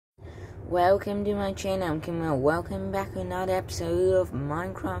Welcome to my channel, I'm Kim. Welcome back to another episode of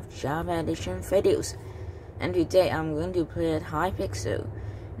Minecraft Java Edition videos. And today I'm going to play at Hypixel.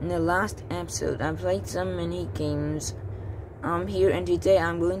 In the last episode I played some mini games here, and today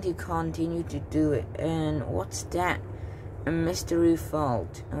I'm going to continue to do it. And what's that? A mystery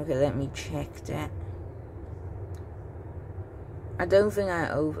vault. Okay, let me check that. I don't think I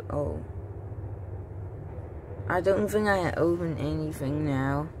opened anything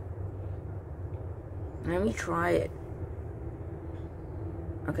now. Let me try it.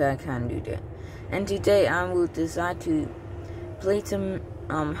 Okay, I can't do that. And today I will decide to play some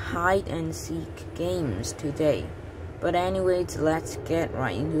hide and seek games today. But anyways, let's get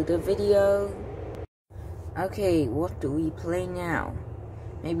right into the video. Okay, what do we play now?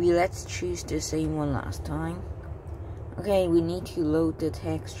 Maybe let's choose the same one last time. Okay, we need to load the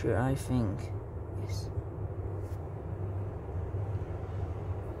texture, I think. Yes.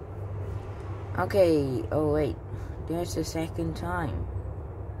 Okay, oh wait, there's the second time.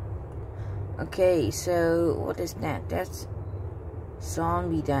 Okay, so what is that? That's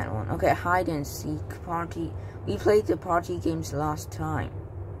zombie, that one. Okay, hide and seek party. We played the party games last time.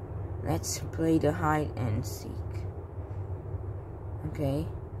 Let's play the hide and seek. Okay,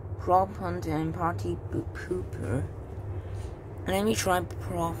 prop hunt and party pooper. Let me try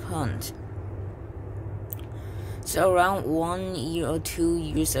prop hunt. So around 1 year or 2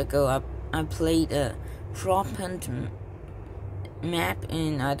 years ago, I played a prop hunt map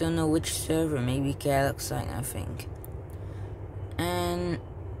in I don't know which server, maybe Galaxy, I think. And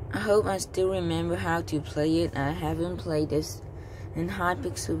I hope I still remember how to play it. I haven't played this in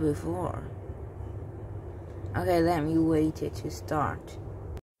Hypixel before. Okay, let me wait it to start.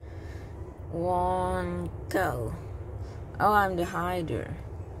 1, go. Oh, I'm the hider.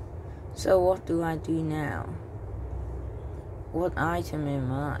 So what do I do now? What item am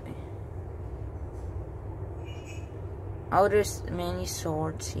I? Oh, there's many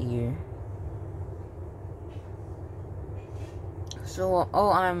swords here. So,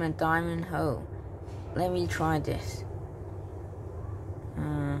 oh, I'm a diamond hoe. Let me try this.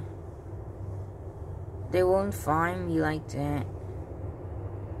 They won't find me like that.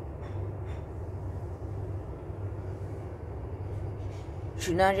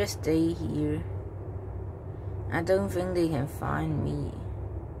 Should I just stay here? I don't think they can find me.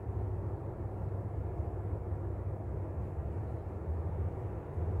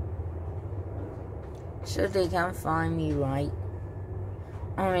 So they can't find me, right?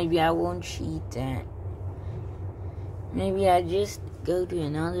 Or maybe I won't cheat that. Maybe I just go to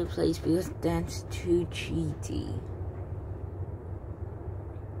another place because that's too cheaty.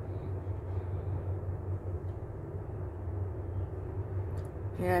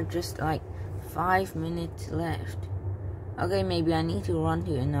 There are just like 5 minutes left. Okay, maybe I need to run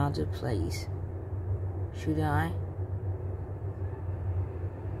to another place. Should I?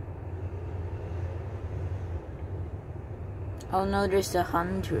 Oh no, there's a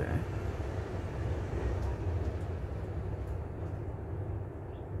hunter.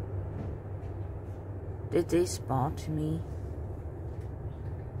 Did they spot me?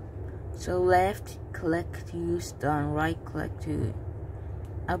 So left click to use stun, right click to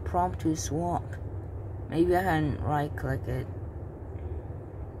a prompt to swap. Maybe I can right click it.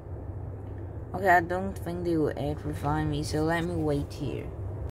 Okay, I don't think they will ever find me, so let me wait here.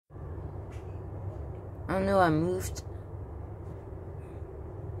 Oh no, I moved.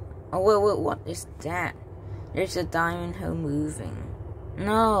 Oh wait, what is that? There's a diamond hoe moving.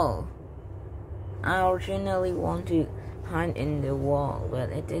 No! I originally want to hide in the wall,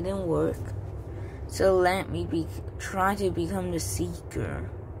 but it didn't work. So let me try to become the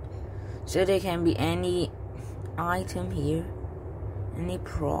seeker. So there can be any item here, any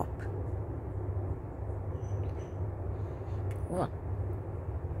prop. What?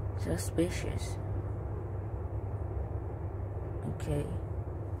 Suspicious. Okay.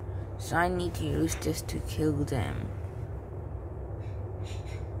 So I need to use this to kill them.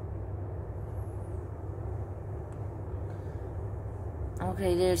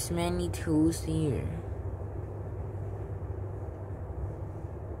 Okay, there's many tools here.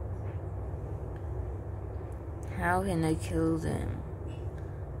 How can I kill them?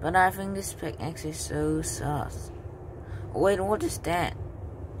 But I think this pickaxe is so sus. Wait, what is that?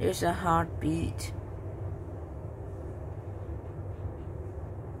 There's a heartbeat.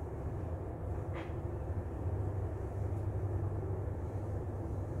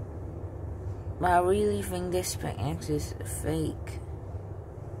 But I really think this pickaxe is fake.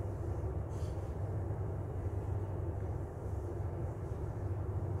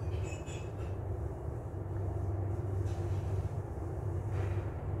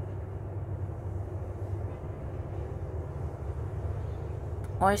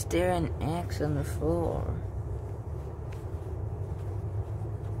 Why is there an axe on the floor?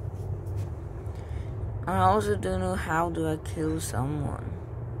 I also don't know how do I kill someone.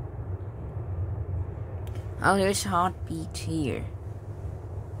 Oh, there's heartbeat here.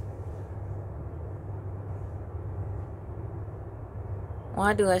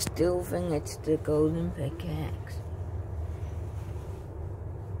 Why do I still think it's the golden pickaxe?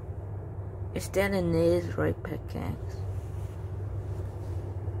 Is that a netherite pickaxe?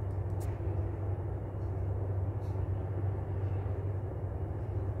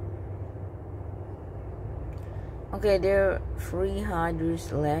 Okay, there are 3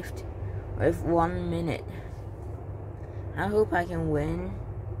 hiders left with 1 minute. I hope I can win.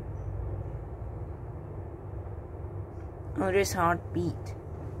 Oh, there's heartbeat.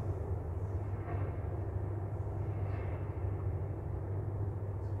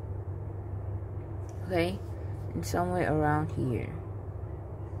 Okay, and somewhere around here.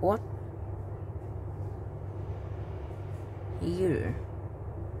 What? Here.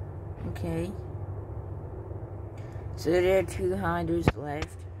 Okay. So there are 2 hiders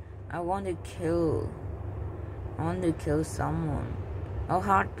left. I want to kill someone. Oh,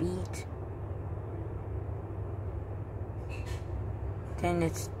 heartbeat. Then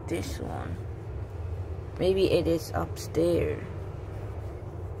it's this one. Maybe it is upstairs.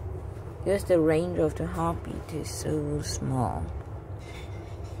 Because the range of the heartbeat is so small.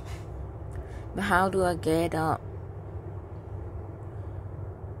 But how do I get up?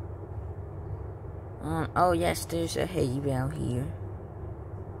 Oh yes, there's a hay bale here.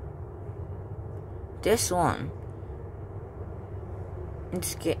 This one.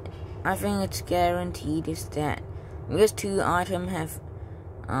 I think it's guaranteed is that. Because 2 items have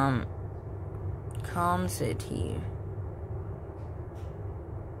concept here.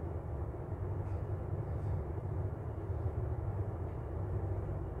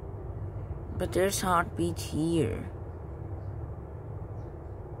 But there's heartbeat here.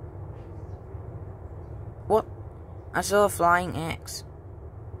 What? I saw a flying axe.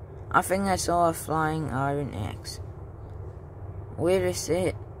 I think I saw a flying iron axe. Where is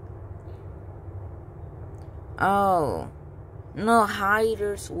it? Oh. No,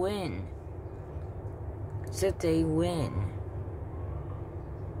 hiders win. So they win.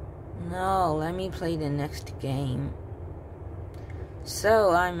 No, let me play the next game.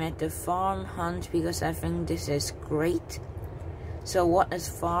 So I'm at the farm hunt because I think this is great. So what is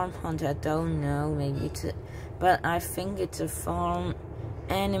farm hunt? I don't know. Maybe it's a, but I think it's a farm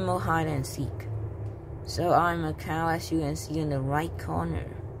animal hide and seek. So I'm a cow, as you can see in the right corner.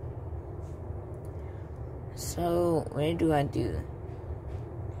 So where do I do?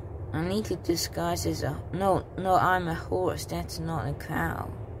 I need to disguise as a no, I'm a horse. That's not a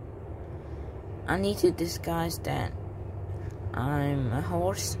cow. I need to disguise that I'm a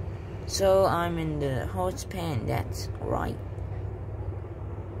horse. So I'm in the horse pen. That's right.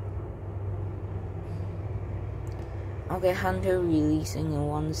 Okay, hunter releasing in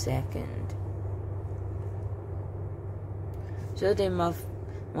 1 second. So they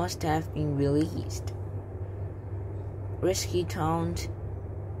must have been released. Risky taunt.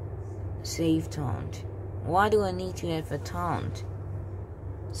 Save taunt. Why do I need to have a taunt?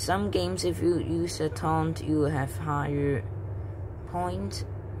 Some games, if you use a taunt, you will have higher points.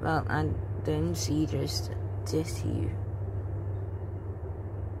 But I don't see this here.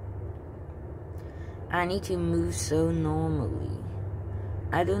 I need to move so normally.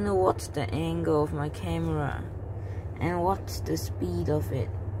 I don't know what's the angle of my camera and what's the speed of it.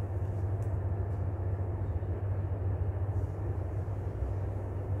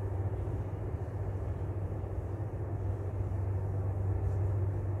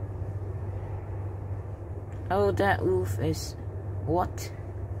 Oh, that wolf is what?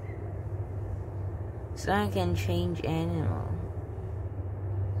 So I can change animal.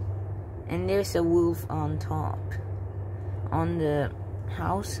 And there's a wolf on top. On the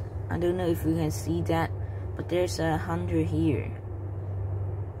house. I don't know if you can see that. But there's a hunter here.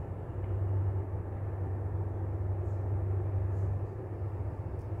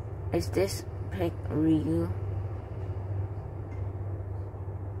 Is this pic real?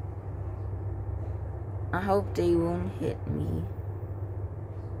 I hope they won't hit me.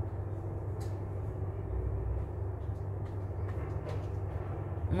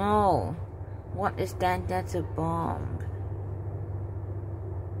 No. What is that? That's a bomb.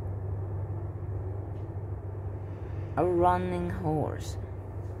 A running horse.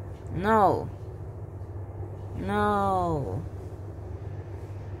 No. No.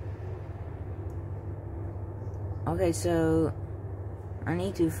 Okay, so I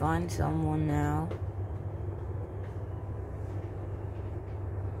need to find someone now.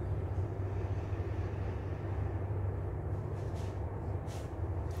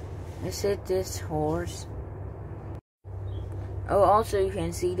 Is it this horse? Oh, also you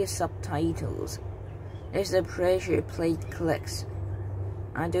can see the subtitles. There's the pressure plate clicks.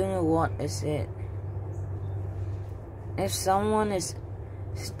 I don't know what is it. If someone is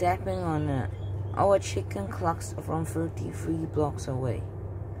stepping on a chicken clucks from 33 blocks away.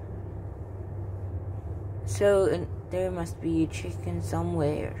 So there must be a chicken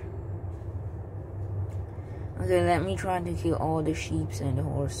somewhere. Okay, let me try to kill all the sheep and the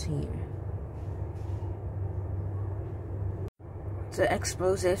horse here. The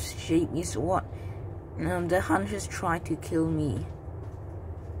explosive sheep is what the hunters try to kill me.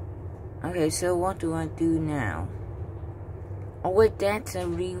 Okay, so what do I do now? Oh wait, that's a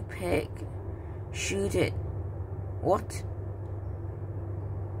real pig. Shoot it. What?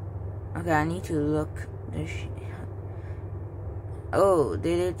 Okay, I need to look. Oh,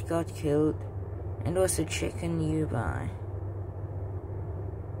 did it got killed? And there was a chicken nearby.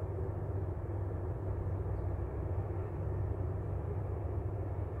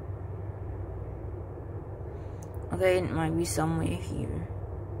 Okay, it might be somewhere here.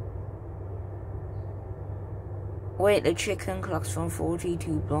 Wait, the chicken clocks from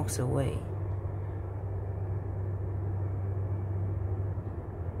 42 blocks away.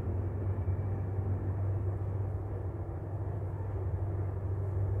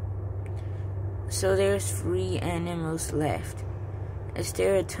 So there's 3 animals left. Is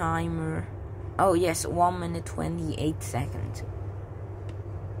there a timer? Oh yes, 1 minute 28 seconds.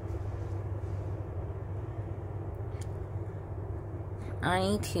 I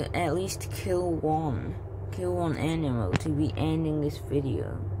need to at least kill one animal to be ending this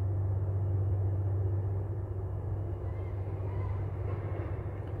video.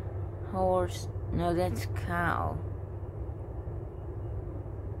 Horse, no, that's cow.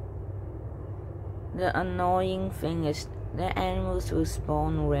 The annoying thing is the animals will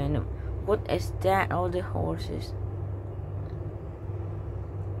spawn random. What is that? All the horses.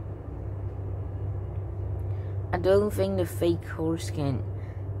 I don't think the fake horse can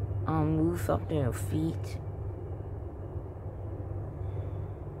move up their feet.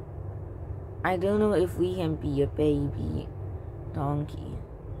 I don't know if we can be a baby donkey.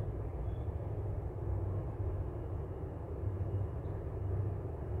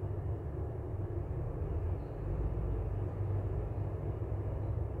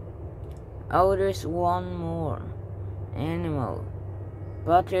 Oh, there's one more animal,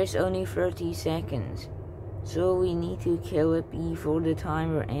 but there's only 30 seconds, so we need to kill it before the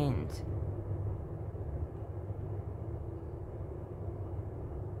timer ends.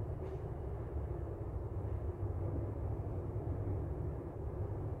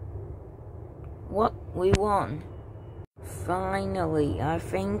 What? We won. Finally, I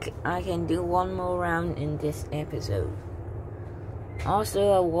think I can do one more round in this episode.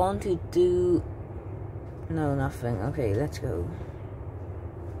 Also, I want to do... No, nothing. Okay, let's go.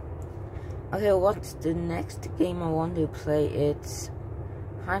 Okay, what's the next game I want to play? It's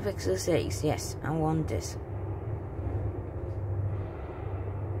Hypixel 6. Yes, I want this.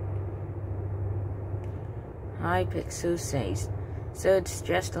 Hypixel 6. So it's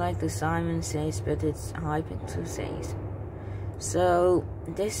just like the Simon Says, but it's Hypixel 6. So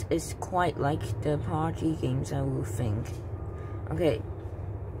this is quite like the party games, I will think. Okay.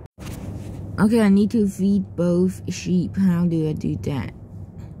 Okay, I need to feed both sheep. How do I do that?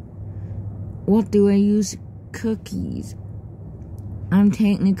 What do I use? Cookies. I'm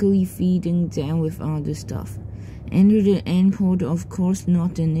technically feeding them with other stuff. Enter the end port, of course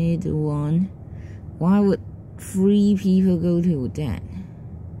not the middle one. Why would 3 people go to that?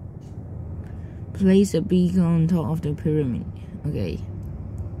 Place a beacon on top of the pyramid. Okay.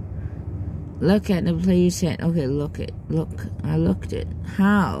 Look at the player set. Okay, look, I looked it.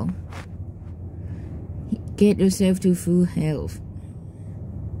 How? Get yourself to full health.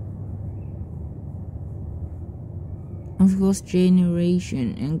 Of course,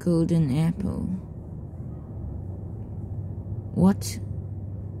 generation and golden apple. What?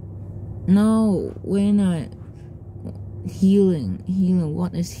 No, we're not. Healing.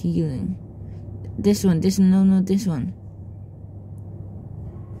 What is healing? This one. No, this one.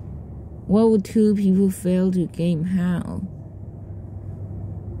 Why would 2 people fail to game? How?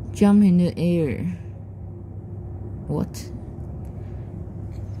 Jump in the air. What?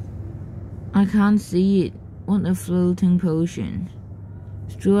 I can't see it. What a floating potion.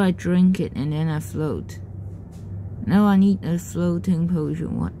 So I drink it and then I float. Now I need a floating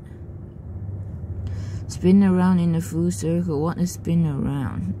potion. What? Spin around in a full circle. What is spin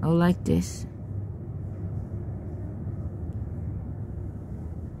around? Oh, like this.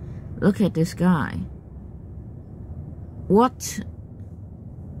 Look at the sky. What?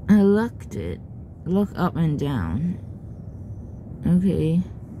 I looked it. Look up and down. Okay.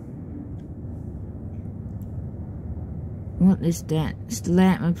 What is that?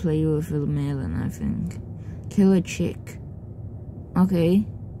 Slap a player with a melon, I think. Kill a chick. Okay.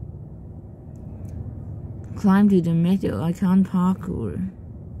 Climb to the middle. I can't parkour.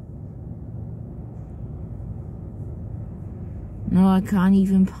 No, I can't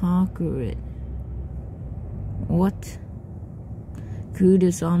even parkour it. What? Crew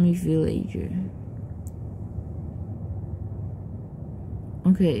the zombie villager.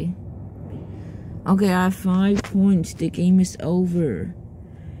 Okay. Okay, I have 5 points. The game is over.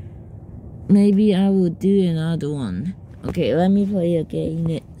 Maybe I will do another one. Okay, let me play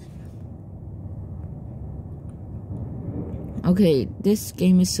again. Okay, this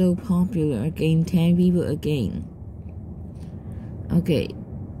game is so popular. Again, 10 people again. Okay.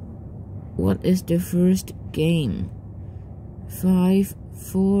 What is the first game? 5,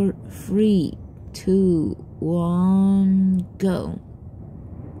 4, 3, 2, 1, go.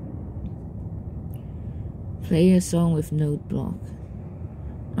 Play a song with note block.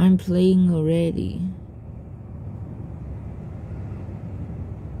 I'm playing already.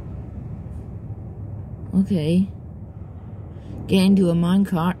 Okay. Get into a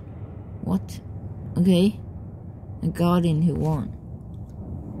minecart. What? Okay. A guardian who won.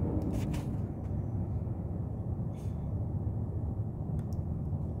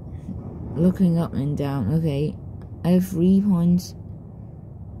 Looking up and down. Okay. I have 3 points.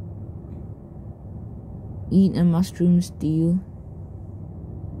 Eat a mushroom stew.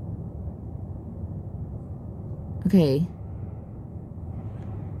 Okay.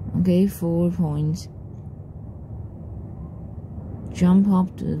 Okay, 4 points. Jump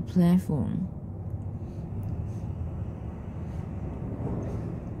up to the platform.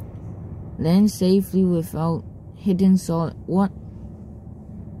 Land safely without hitting solid. What?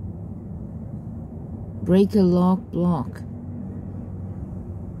 Break a lock block.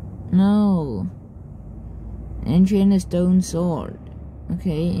 No. Enchant a stone sword.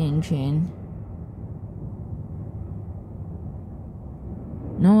 Okay, enchant.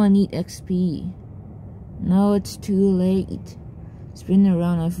 No, I need XP. No, it's too late. Spin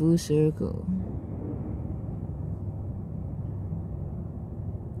around a full circle.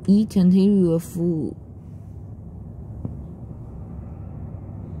 Eat until you are full.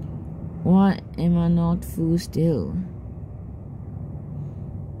 Why am I not full still?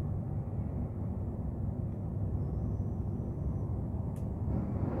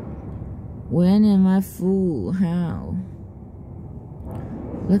 When am I full? How?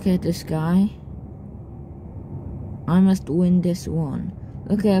 Look at the sky. I must win this one.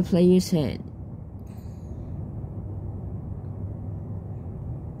 Look at a player's head.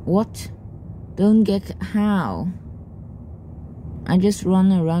 What? Don't get how? I just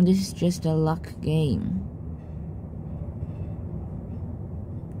run around. This is just a luck game.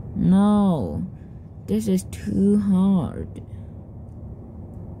 No. This is too hard.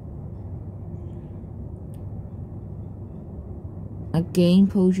 A gain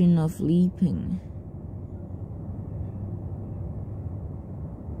potion of leaping.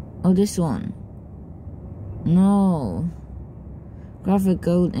 Oh, this one. No. Craft a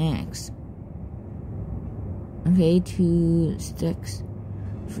gold axe. Okay, 2 sticks.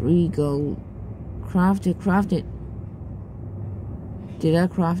 3 gold. Craft it, craft it. Did I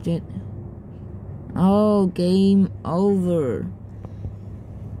craft it? Oh, game over.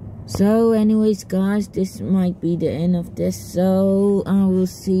 So anyways guys, this might be the end of this. So I will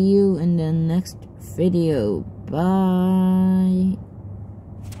see you in the next video. Bye.